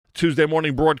Tuesday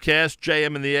morning broadcast,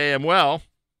 JM and the AM. Well,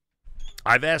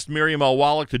 I've asked Miriam L.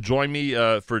 Wallach to join me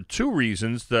for two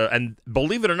reasons, and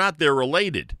believe it or not, they're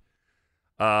related.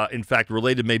 In fact,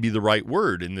 related may be the right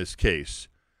word in this case.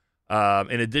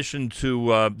 In addition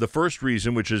to the first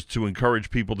reason, which is to encourage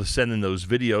people to send in those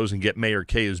videos and get Mayor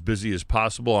Kay as busy as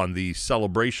possible on the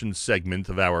celebration segment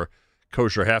of our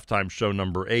Kosher Halftime Show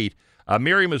number 8.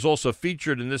 Miriam is also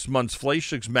featured in this month's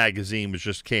Fleischigs magazine, which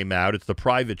just came out. It's the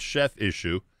private chef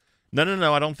issue.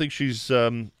 No, I don't think she's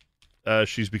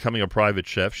becoming a private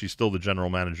chef. She's still the general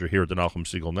manager here at the Nachum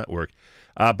Segal Network.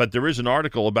 But there is an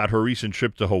article about her recent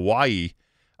trip to Hawaii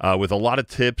with a lot of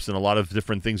tips and a lot of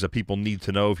different things that people need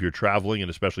to know if you're traveling, and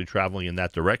especially traveling in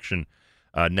that direction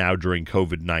now during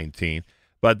COVID-19.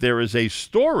 But there is a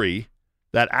story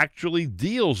that actually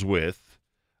deals with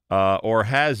or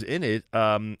has in it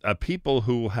people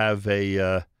who have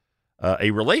a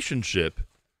relationship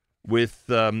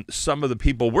with some of the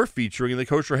people we're featuring in the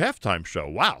Kosher Halftime Show.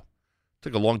 Wow.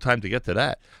 Took a long time to get to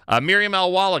that. Miriam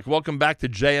L. Wallach, welcome back to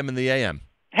JM and the AM.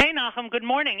 Hey, Nachum, good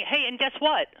morning. Hey, and guess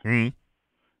what?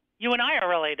 You and I are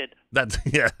related. That's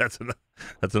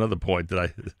another point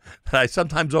that I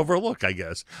sometimes overlook, I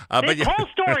guess. This whole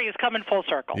story is coming full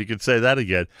circle. You could say that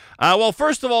again. Well,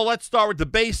 first of all, let's start with the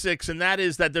basics, and that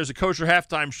is that there's a Kosher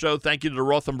Halftime Show. Thank you to the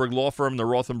Rothenberg Law Firm, the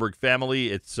Rothenberg family.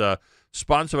 It's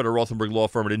sponsored by the Rothenberg Law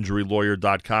Firm at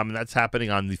injurylawyer.com, and that's happening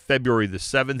on February the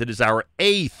 7th. It is our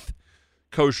 8th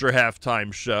Kosher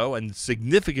Halftime Show, and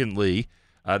significantly,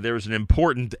 there is an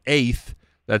important 8th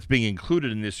that's being included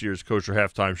in this year's Kosher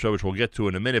Halftime Show, which we'll get to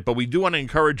in a minute. But we do want to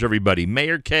encourage everybody.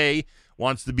 Mayor Kay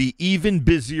wants to be even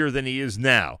busier than he is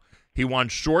now. He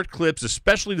wants short clips,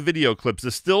 especially the video clips.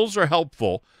 The stills are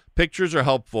helpful. Pictures are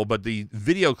helpful. But the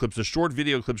video clips, the short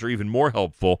video clips are even more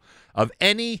helpful of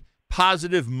any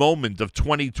positive moment of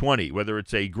 2020, whether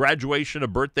it's a graduation, a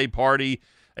birthday party,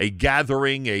 a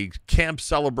gathering, a camp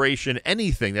celebration,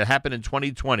 anything that happened in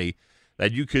 2020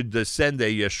 that you could send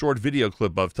a short video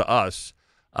clip of to us.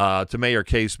 To Mayor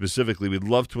Kay specifically, we'd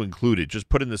love to include it. Just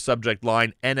put in the subject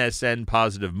line NSN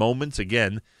Positive Moments.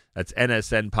 Again, that's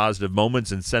NSN Positive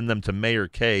Moments, and send them to Mayor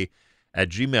Kay at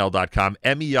gmail.com,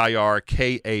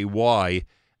 MEIRKAY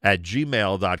at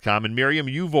gmail.com. And Miriam,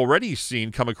 you've already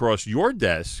seen come across your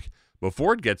desk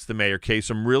before it gets to Mayor Kay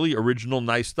some really original,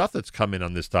 nice stuff that's come in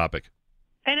on this topic.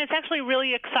 And it's actually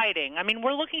really exciting. I mean,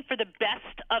 we're looking for the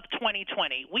best of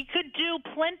 2020. We could do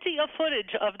plenty of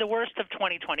footage of the worst of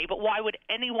 2020, but why would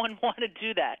anyone want to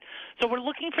do that? So we're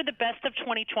looking for the best of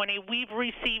 2020. We've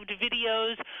received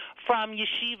videos from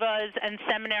yeshivas and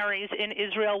seminaries in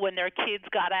Israel when their kids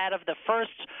got out of the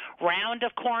first round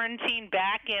of quarantine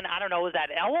back in, I don't know, was that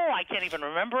Elul? I can't even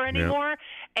remember anymore.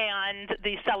 Yeah. And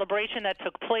the celebration that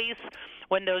took place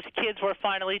when those kids were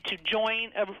finally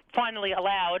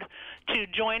allowed to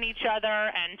join each other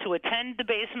and to attend the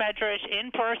Beis Medrash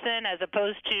in person as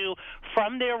opposed to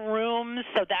from their rooms.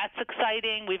 So that's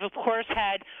exciting. We've, of course,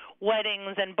 had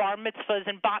weddings and bar mitzvahs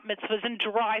and bat mitzvahs and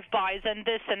drive-bys and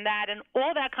this and that and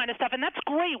all that kind of stuff. And that's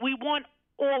great. We want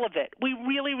all of it. We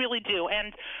really, really do.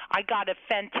 And I got a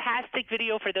fantastic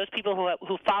video for those people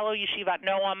who follow Yeshivat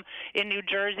Noam in New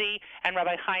Jersey and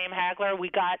Rabbi Chaim Hagler. We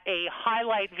got a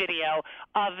highlight video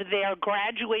of their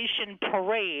graduation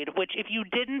parade, which if you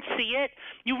didn't see it,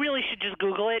 you really should just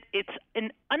Google it. It's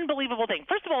an unbelievable thing.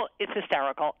 First of all, it's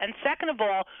hysterical. And second of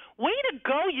all, way to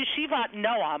go, Yeshivat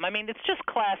Noam. I mean, it's just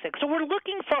classic. So we're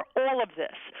looking for all of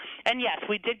this. And yes,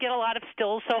 we did get a lot of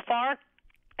stills so far.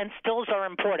 And stills are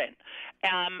important.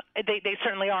 They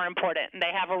certainly are important. And they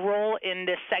have a role in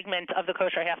this segment of the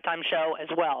Kosher Halftime Show as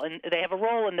well. And they have a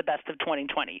role in the best of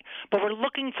 2020. But we're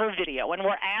looking for video, and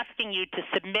we're asking you to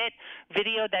submit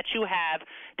video that you have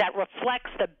that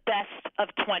reflects the best of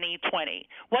 2020,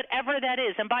 whatever that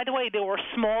is. And by the way, there were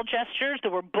small gestures, there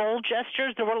were bold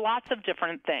gestures, there were lots of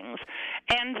different things.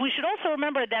 And we should also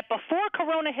remember that before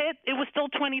Corona hit, it was still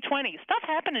 2020. Stuff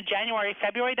happened in January,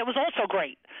 February that was also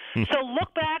great. So look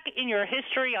back in your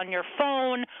history, on your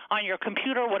phone, on your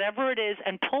computer, whatever it is,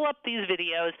 and pull up these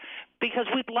videos because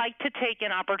we'd like to take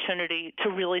an opportunity to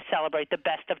really celebrate the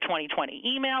best of 2020.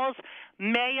 Emails,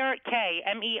 Mayor Kay,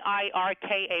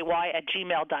 MEIRKAY at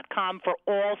gmail.com for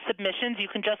all submissions. You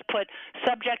can just put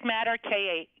subject matter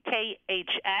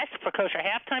KHS for Kosher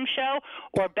Halftime Show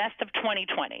or best of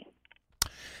 2020.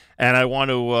 And I want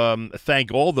to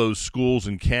thank all those schools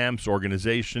and camps,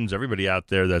 organizations, everybody out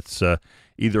there that's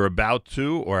either about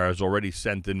to or has already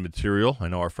sent in material. I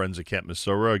know our friends at Camp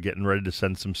Mesorah are getting ready to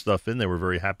send some stuff in. They were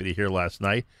very happy to hear last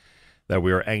night that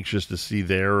we are anxious to see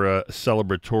their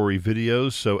celebratory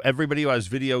videos. So everybody who has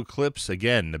video clips,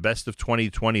 again, the best of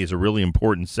 2020 is a really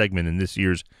important segment in this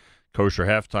year's Kosher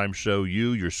Halftime Show.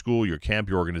 You, your school, your camp,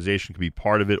 your organization can be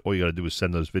part of it. All you got to do is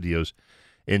send those videos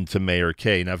into Mayor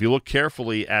K. Now, if you look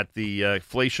carefully at the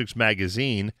Fleischick's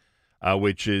magazine,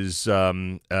 which is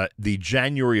the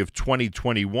January of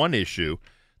 2021 issue,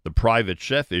 the private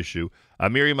chef issue,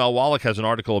 Miriam L. Wallach has an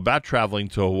article about traveling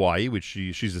to Hawaii, which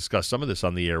she's discussed some of this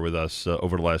on the air with us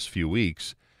over the last few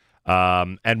weeks.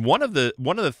 And one of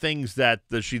the things that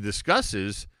she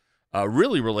discusses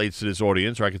really relates to this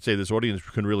audience, or I could say this audience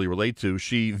can really relate to.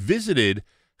 She visited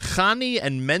Chani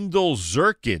and Mendel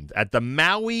Zirkin at the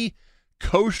Maui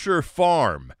Kosher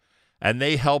Farm, and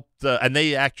they helped. And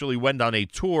they actually went on a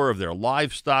tour of their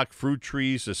livestock, fruit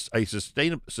trees, a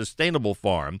sustainable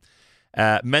farm.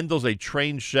 Mendel's a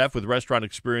trained chef with restaurant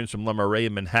experience from Le Marais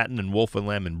in Manhattan and Wolf and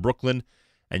Lamb in Brooklyn,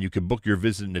 and you can book your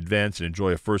visit in advance and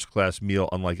enjoy a first-class meal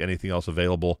unlike anything else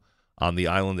available on the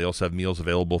island. They also have meals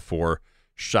available for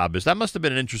Shabbos. That must have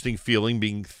been an interesting feeling,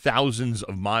 being thousands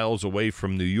of miles away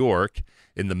from New York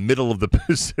in the middle of the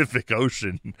Pacific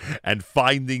Ocean and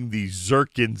finding the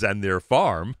Zirkins and their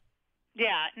farm.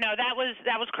 Yeah, no, that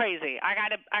was crazy. I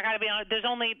gotta be honest.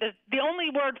 The only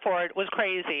word for it was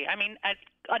crazy. I mean, at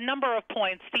a number of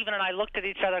points, Stephen and I looked at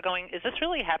each other, going, "Is this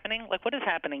really happening? Like, what is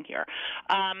happening here?"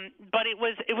 But it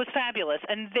was fabulous,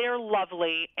 and they're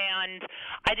lovely. And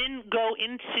I didn't go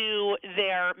into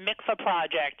their mikvah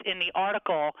project in the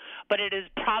article, but it is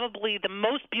probably the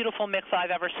most beautiful mikvah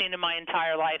I've ever seen in my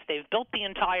entire life. They've built the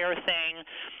entire thing.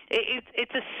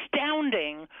 It's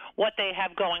astounding what they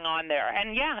have going on there,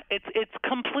 and yeah, it's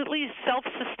completely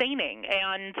self-sustaining,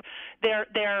 and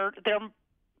they're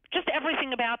just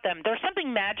everything about them. There's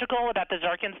something magical about the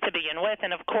Zirkins to begin with,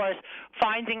 and of course,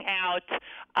 finding out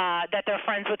that they're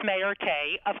friends with Mayor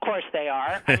K. Of course they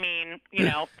are. I mean,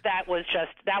 that was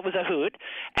a hoot.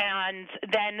 And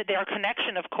then their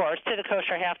connection, of course, to the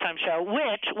Kosher Halftime Show,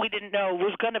 which we didn't know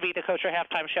was going to be the Kosher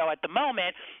Halftime Show at the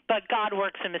moment, but God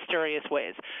works in mysterious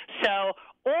ways. So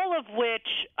all of which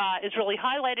is really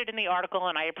highlighted in the article,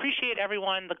 and I appreciate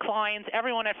everyone, the clients,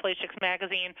 everyone at Fleischick's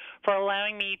Magazine for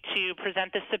allowing me to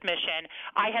present this submission.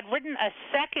 I had written a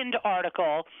second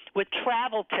article with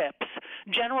travel tips,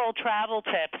 general travel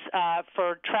tips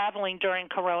for traveling during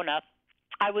Corona.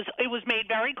 It was made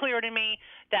very clear to me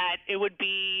that it would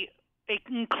be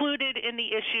included in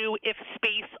the issue if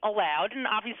space allowed, and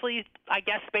obviously I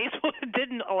guess space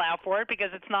didn't allow for it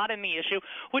because it's not in the issue,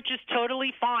 which is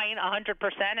totally fine, 100%,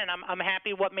 and I'm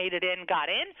happy what made it in got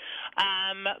in.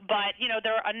 But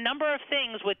there are a number of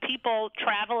things with people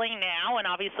traveling now, and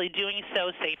obviously doing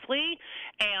so safely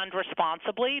and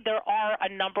responsibly. There are a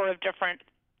number of different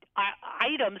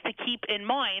items to keep in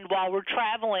mind while we're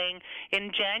traveling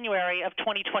in January of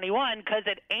 2021, because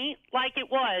it ain't like it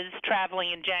was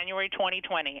traveling in January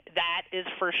 2020. That is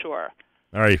for sure.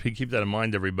 All right, if you keep that in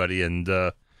mind, everybody, and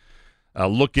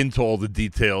look into all the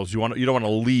details. You don't want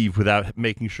to leave without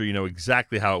making sure you know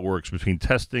exactly how it works between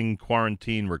testing,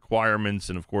 quarantine requirements,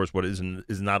 and of course what is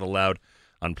not allowed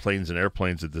on planes and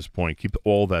airplanes at this point. Keep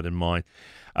all that in mind.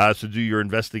 So do your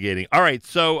investigating. All right.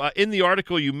 So in the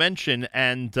article you mentioned,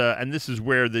 and this is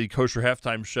where the Kosher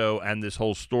Halftime Show and this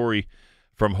whole story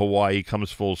from Hawaii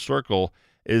comes full circle,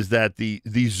 is that the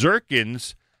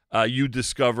Zirkins you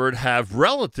discovered have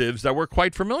relatives that we're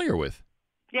quite familiar with.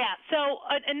 Yeah, so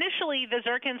initially the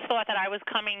Zirkins thought that I was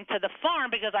coming to the farm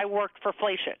because I worked for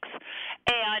Fleischick's.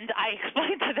 And I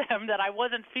explained to them that I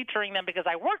wasn't featuring them because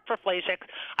I worked for Fleischick's.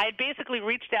 I had basically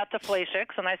reached out to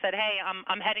Fleischick's, and I said, hey,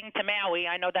 I'm heading to Maui.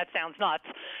 I know that sounds nuts.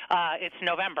 It's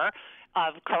November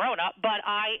of Corona, but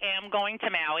I am going to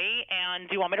Maui, and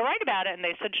do you want me to write about it? And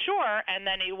they said, sure. And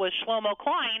then it was Shlomo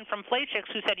Klein from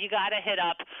Fleischick's who said, you got to hit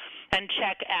up and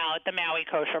check out the Maui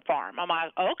Kosher Farm. I'm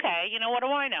like, okay, what do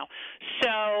I know?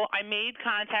 So I made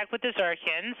contact with the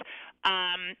Zirkins,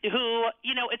 who,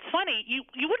 it's funny,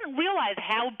 you wouldn't realize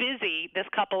how busy this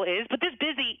couple is, but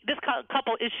this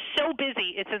couple is so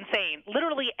busy, it's insane.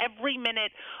 Literally every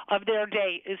minute of their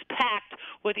day is packed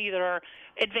with either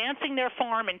advancing their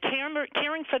farm and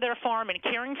caring for their farm and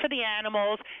caring for the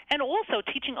animals, and also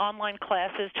teaching online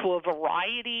classes to a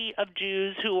variety of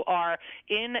Jews who are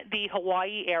in the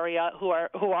Hawaii area who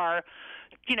are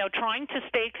trying to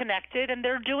stay connected, and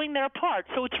they're doing their part.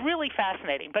 So it's really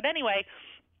fascinating. But anyway,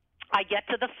 I get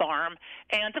to the farm,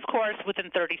 and of course,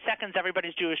 within 30 seconds,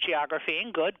 everybody's Jewish geography,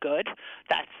 and good.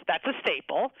 That's a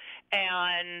staple.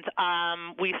 And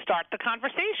we start the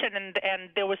conversation,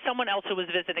 and there was someone else who was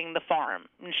visiting the farm,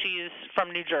 and she's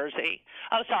from New Jersey.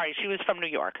 Oh, sorry, she was from New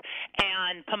York,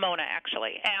 and Pomona,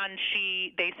 actually. And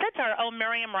they said to her, oh,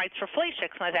 Miriam writes for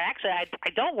Fleischick's. And I said, actually, I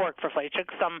don't work for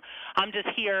Fleischick's. I'm just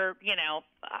here,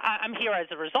 I'm here as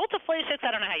a result of Fleischick's.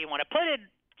 I don't know how you want to put it.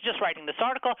 just writing this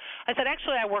article. I said,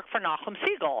 actually, I work for Nachum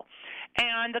Siegel.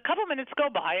 And a couple minutes go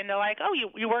by, and they're like, oh,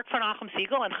 you work for Nachum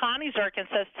Siegel? And Chani Zirkin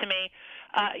says to me,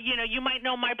 you might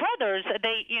know my brothers.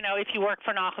 They, if you work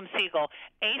for Nachum Siegel.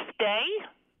 Eighth Day?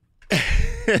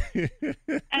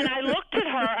 And I looked at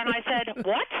her, and I said,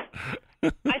 what?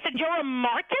 I said, you're a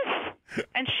Marcus?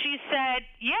 And she said,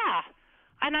 yeah.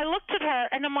 And I looked at her,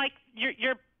 and I'm like,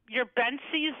 you're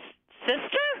Bentzi's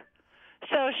sister?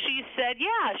 So she said,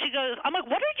 yeah. She goes, I'm like,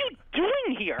 what are you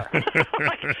doing here?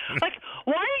 like,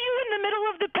 why are you in the middle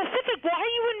of the Pacific? Why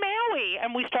are you in Maui?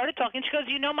 And we started talking. She goes,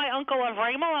 you know my uncle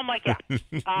Avramo? I'm like, yeah,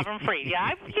 Avram Fried.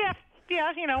 Yeah,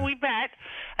 we've met.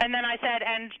 And then I said,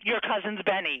 and your cousin's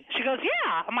Benny. She goes,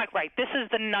 yeah. I'm like, right, this is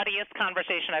the nuttiest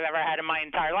conversation I've ever had in my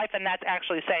entire life, and that's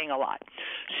actually saying a lot.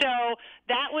 So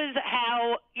that was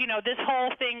how, this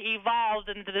whole thing evolved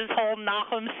into this whole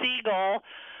Nachum Siegel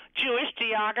Jewish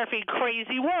geography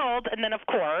crazy world. And then, of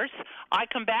course, I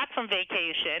come back from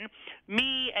vacation.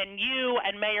 Me and you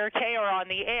and Mayor Kay are on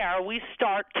the air. We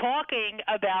start talking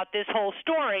about this whole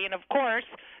story. And, of course,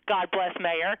 God bless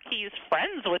Mayor, he's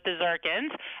friends with the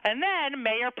Zirkins. And then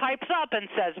Mayor pipes up and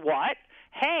says, what?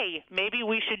 Hey, maybe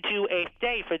we should do Eighth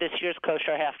Day for this year's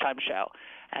Kosher Halftime Show.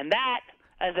 And that,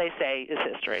 as they say, is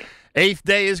history. Eighth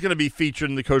Day is going to be featured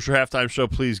in the Kosher Halftime Show,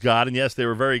 please God. And yes, they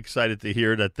were very excited to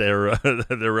hear that their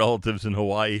relatives in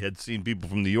Hawaii had seen people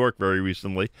from New York very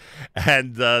recently,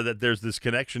 and that there's this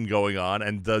connection going on.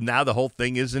 And now the whole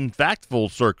thing is, in fact, full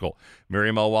circle.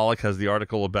 Miriam L. Wallach has the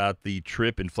article about the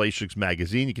trip in Fleischig's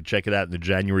magazine. You can check it out in the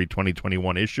January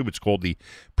 2021 issue. It's called the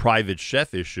Private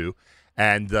Chef issue.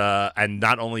 And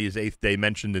not only is Eighth Day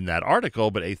mentioned in that article,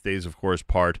 but Eighth Day is, of course,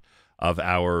 part of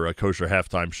our Kosher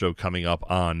Halftime Show coming up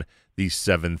on the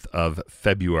 7th of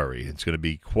February. It's going to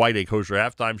be quite a Kosher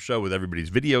Halftime Show with everybody's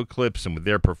video clips and with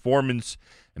their performance,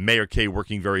 and Mayor Kay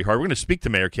working very hard. We're going to speak to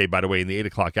Mayor Kay, by the way, in the 8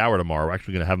 o'clock hour tomorrow. We're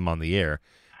actually going to have him on the air,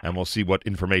 and we'll see what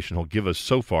information he'll give us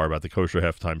so far about the Kosher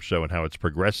Halftime Show and how it's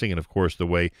progressing, and, of course, the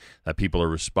way that people are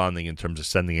responding in terms of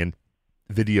sending in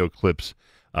video clips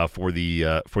for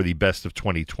the Best of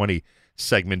 2020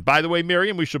 segment. By the way,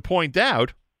 Miriam, we should point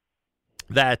out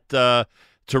that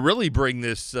to really bring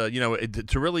this, to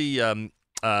really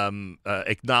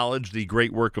acknowledge the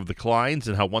great work of the Kleins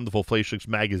and how wonderful Fleischig's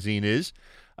magazine is,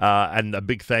 and a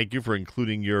big thank you for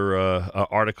including your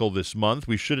article this month,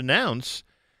 we should announce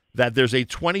that there's a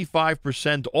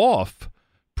 25% off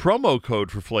promo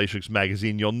code for Fleischig's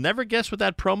magazine. You'll never guess what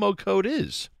that promo code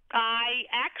is. I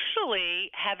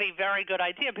actually have a very good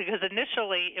idea, because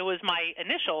initially it was my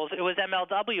initials. It was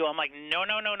MLW. I'm like, no.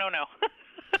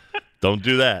 Don't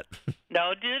do that.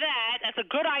 Don't do that. That's a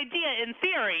good idea in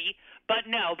theory, but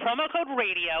no. Promo code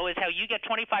radio is how you get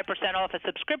 25% off a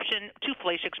subscription to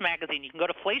Fleischig's magazine. You can go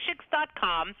to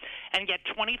Fleischigs.com and get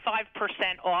 25%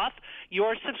 off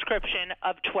your subscription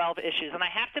of 12 issues. And I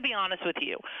have to be honest with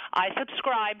you, I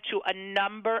subscribe to a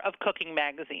number of cooking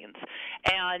magazines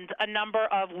and a number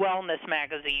of wellness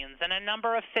magazines and a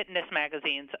number of fitness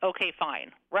magazines. Okay, fine,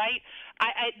 right?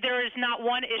 There is not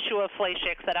one issue of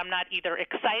Fleischig's that I'm not either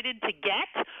excited to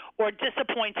get or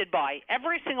disappointed by.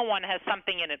 Every single one has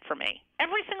something in it for me.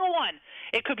 Every single one.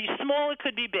 It could be small, it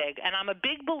could be big. And I'm a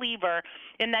big believer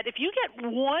in that if you get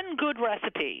one good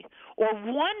recipe or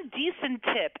one decent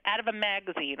tip out of a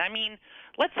magazine, I mean,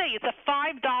 let's say it's a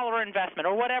 $5 investment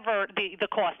or whatever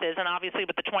the cost is, and obviously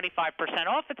with the 25%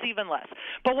 off, it's even less.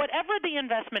 But whatever the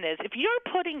investment is, if you're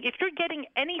getting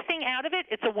anything out of it,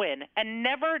 it's a win. And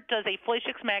never does a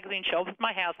Fleischig's magazine show up at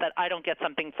my house that I don't get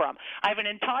something from. I have an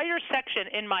entire section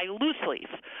in my loose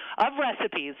leaf of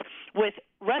recipes with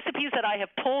recipes that I have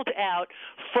pulled out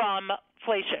from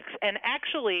Fleischig's. And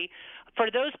actually, for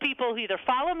those people who either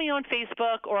follow me on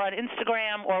Facebook or on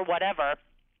Instagram or whatever,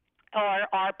 or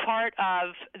are part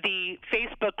of the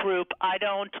Facebook group, I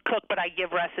Don't Cook But I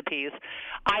Give Recipes,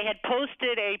 I had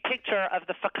posted a picture of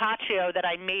the focaccia that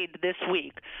I made this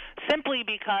week, simply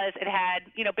because it had,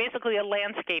 basically a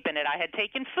landscape in it. I had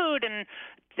taken food and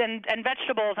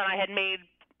vegetables, and I had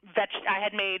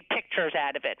made pictures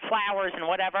out of it, flowers and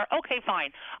whatever. Okay,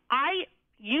 fine. I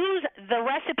use the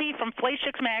recipe from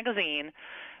Fleischig's magazine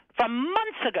from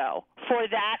months ago for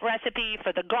that recipe,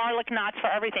 for the garlic knots, for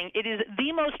everything. It is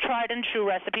the most tried and true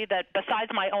recipe that, besides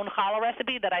my own challah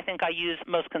recipe, that I think I use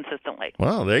most consistently.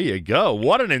 Well, there you go.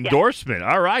 What an endorsement.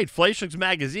 Yeah. All right, Fleischig's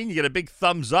magazine, you get a big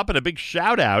thumbs up and a big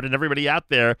shout out. And everybody out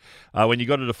there, when you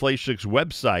go to the Fleischig's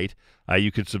website,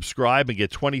 You can subscribe and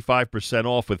get 25%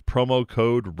 off with promo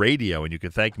code RADIO, and you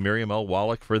can thank Miriam L.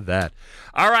 Wallach for that.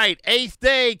 All right, 8th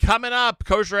day coming up.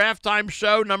 Kosher Halftime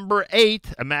Show number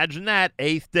 8. Imagine that,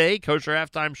 8th day. Kosher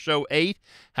Halftime Show 8,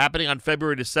 happening on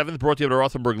February the 7th, brought to you by the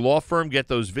Rothenberg Law Firm. Get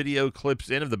those video clips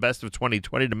in of the best of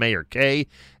 2020 to Mayor K,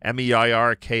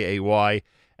 MEIRKAY,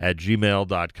 at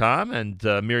gmail.com. And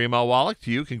Miriam L. Wallach,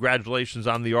 to you, congratulations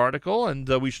on the article, and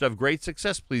we should have great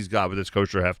success, please God, with this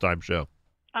Kosher Halftime Show.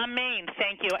 Amen.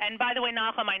 Thank you. And by the way,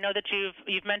 Nachum, I know that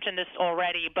you've mentioned this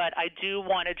already, but I do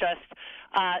want to just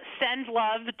send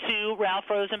love to Ralph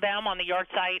Rosenbaum on the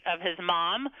yahrzeit of his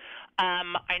mom.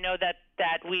 I know that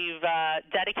we've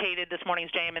dedicated this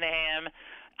morning's JM and the AM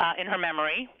in her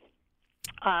memory.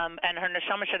 And her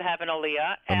neshama should have an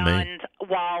aliyah. Amen. And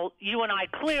while you and I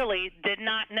clearly did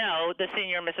not know the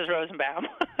senior Mrs. Rosenbaum,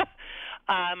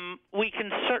 we can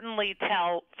certainly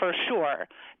tell for sure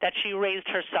that she raised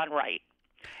her son right.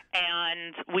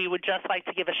 And we would just like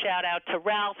to give a shout-out to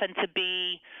Ralph and to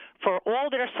B for all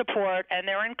their support and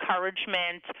their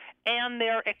encouragement and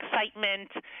their excitement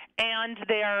and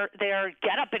their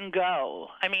get up and go.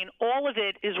 I mean, all of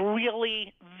it is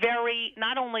really very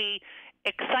not only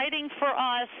exciting for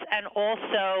us and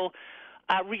also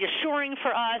reassuring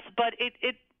for us, but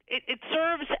it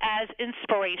serves as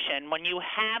inspiration when you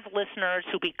have listeners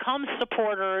who become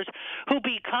supporters, who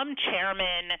become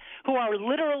chairmen, who are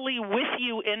literally with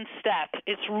you in step.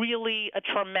 It's really a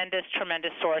tremendous,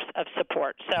 tremendous source of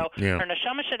support. So her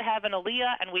neshama should have an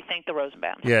aliyah, and we thank the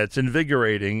Rosenbaums. Yeah, it's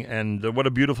invigorating, and what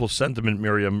a beautiful sentiment,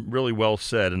 Miriam. Really well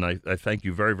said, and I thank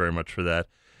you very, very much for that.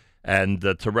 And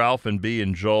to Ralph and B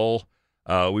and Joel,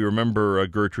 we remember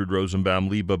Gertrude Rosenbaum,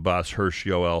 Liba Bas Hirsch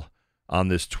Yoel, on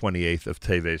this 28th of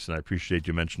Teves, and I appreciate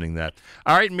you mentioning that.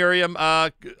 All right, Miriam,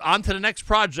 on to the next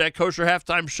project, Kosher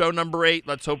Halftime Show number 8.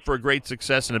 Let's hope for a great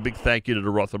success, and a big thank you to the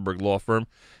Rothenberg Law Firm,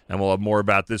 and we'll have more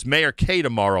about this. Mayor K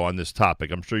tomorrow on this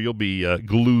topic. I'm sure you'll be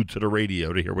glued to the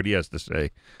radio to hear what he has to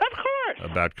say. Of course.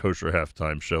 About Kosher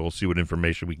Halftime Show. We'll see what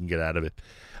information we can get out of it,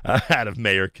 out of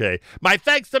Mayor K. My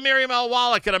thanks to Miriam L.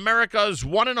 Wallach at America's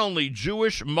one and only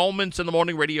Jewish Moments in the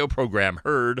Morning radio program,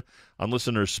 heard on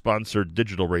listeners-sponsored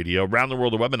digital radio around the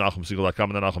world, the web at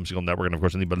NachumSegal.com and the Nachum Segal Network, and, of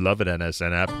course, on the beloved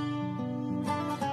NSN app.